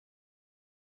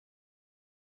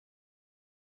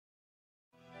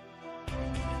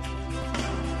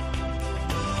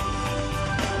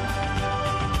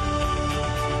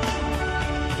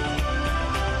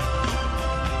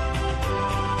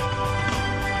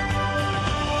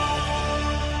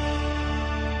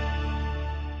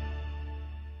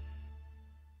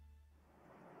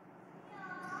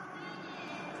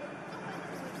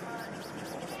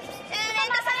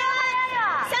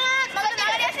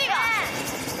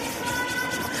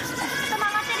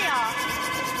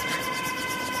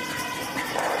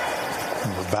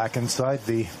Back inside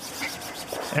the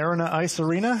Arena Ice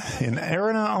Arena in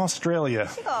Arena, Australia.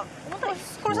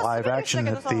 Live action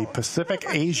at the Pacific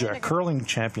Asia Curling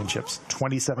Championships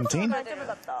 2017.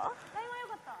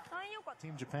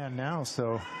 Team Japan now,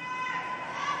 so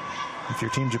if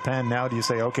you're Team Japan now, do you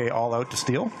say, okay, all out to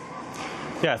steal?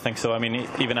 Yeah, I think so. I mean,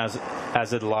 even as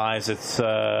it lies, it's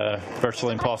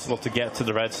virtually impossible to get to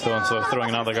the red stone. So throwing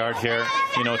another guard here,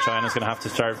 you know, China's going to have to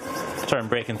start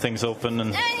breaking things open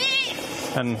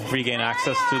and regain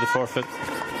access to the forfeit.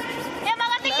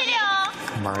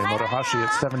 Mari Motohashi at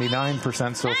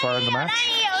 79% so far in the match.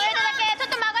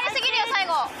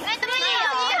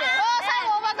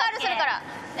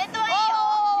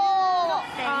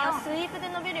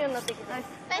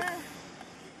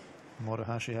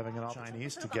 Motohashi having an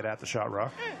Chinese to get at the shot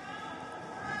rock.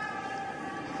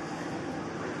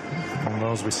 One of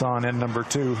those we saw in end number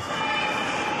 2.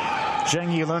 Zheng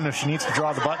Yilun, if she needs to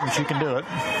draw the button, she can do it.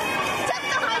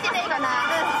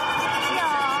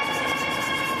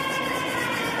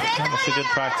 Well, she did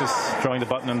practice drawing the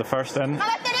button in the first end.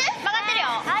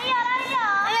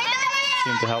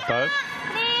 Seemed to help out.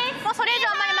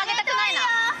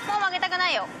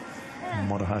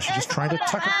 Motohashi just trying to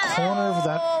tuck a corner of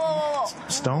that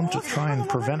stone to try and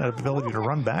prevent an ability to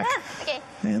run back.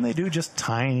 And they do just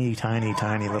tiny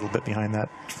little bit behind that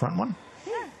front one.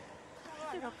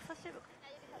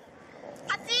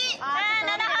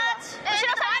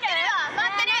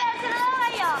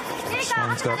 This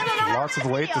one's got lots of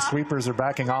weight. The sweepers are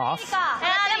backing off.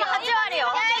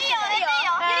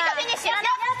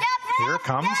 Here it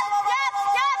comes.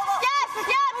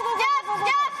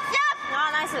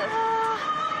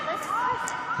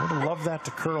 Would have loved that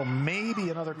to curl maybe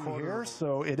another quarter here.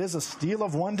 So it is a steal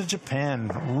of 1 to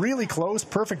Japan. Really close,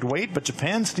 perfect weight, but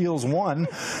Japan steals 1.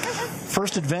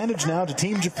 First advantage now to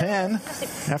Team Japan.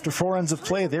 After 4 ends of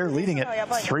play, they're leading it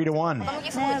 3-1.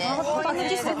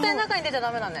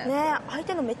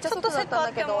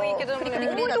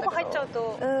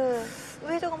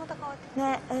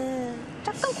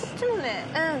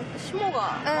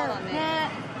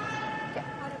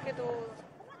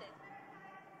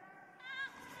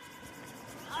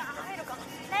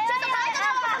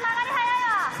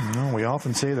 No, we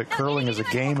often say that curling is a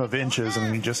game of inches, and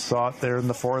we just saw it there in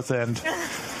the 4th end.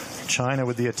 China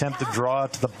with the attempted draw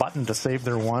to the button to save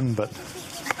their 1, but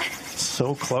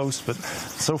so close, but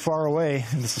so far away.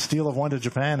 And it's a steal of 1 to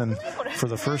Japan, and for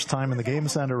the first time in the game,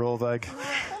 Sander Rolvag,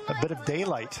 a bit of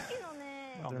daylight.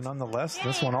 Nonetheless,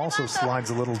 this one also slides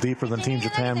a little deeper than Team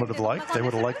Japan would have liked. They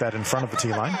would have liked that in front of the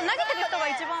T-line.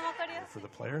 For the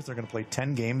players, they're going to play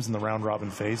 10 games in the round-robin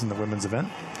phase in the women's event.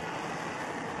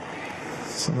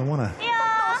 So they want to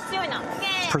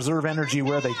preserve energy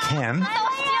where they can.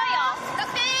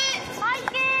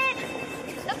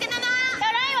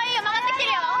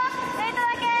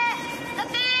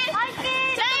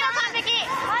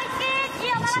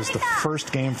 This is the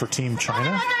first game for Team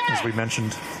China. As we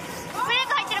mentioned,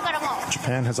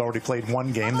 Japan has already played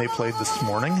 1 game. They played this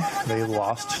morning. They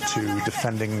lost to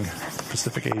defending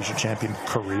Pacific Asia champion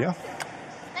Korea.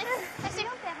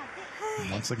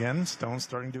 And once again, stones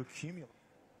starting to accumulate.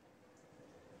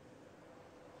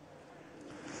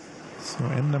 So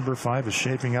end number 5 is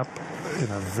shaping up in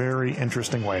a very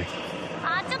interesting way.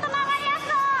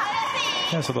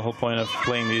 Yeah, so the whole point of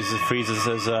playing these freezes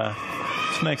is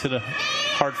just makes it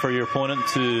hard for your opponent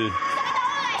to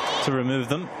remove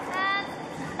them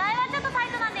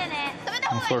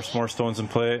and force more stones in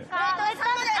play.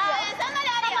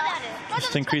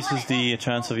 Just increases the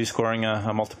chance of you scoring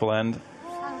a multiple end.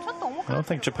 I don't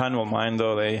think Japan will mind,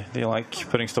 though. They like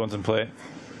putting stones in play,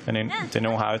 and they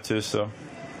know how to. So.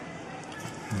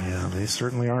 Yeah, they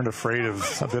certainly aren't afraid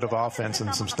of a bit of offense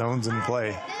and some stones in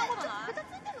play.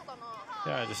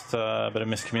 Yeah, just a bit of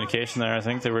miscommunication there. I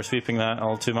think they were sweeping that a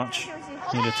little too much.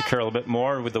 Needed to curl a bit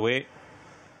more with the weight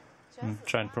and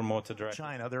try and promote the direction.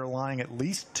 China, they're lying at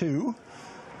least 2.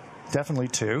 Definitely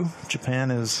 2. Japan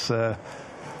is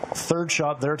 3rd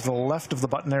shot there to the left of the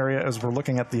button area as we're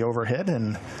looking at the overhead,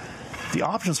 and the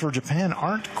options for Japan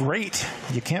aren't great.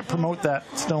 You can't promote that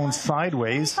stone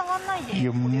sideways.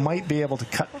 You might be able to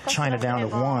cut China down to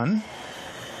 1.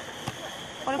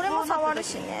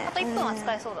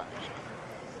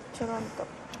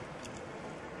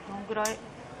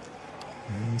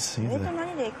 And you see the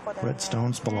red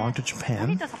stones belong to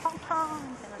Japan.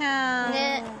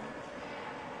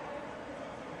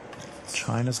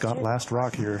 China's got last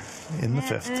rock here in the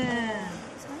 5th.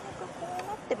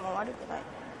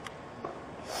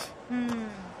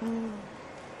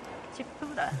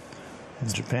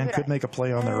 And Japan could make a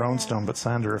play on their own stone, but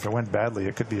Sander, if it went badly,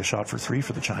 it could be a shot for 3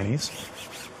 for the Chinese.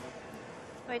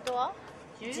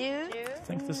 I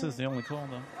think this is the only call,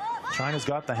 though. China's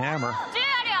got the hammer.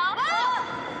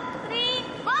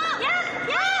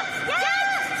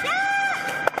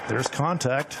 There's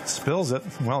contact, spills it.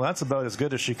 Well, that's about as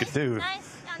good as she could do.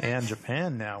 And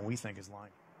Japan now, we think, is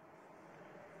lying.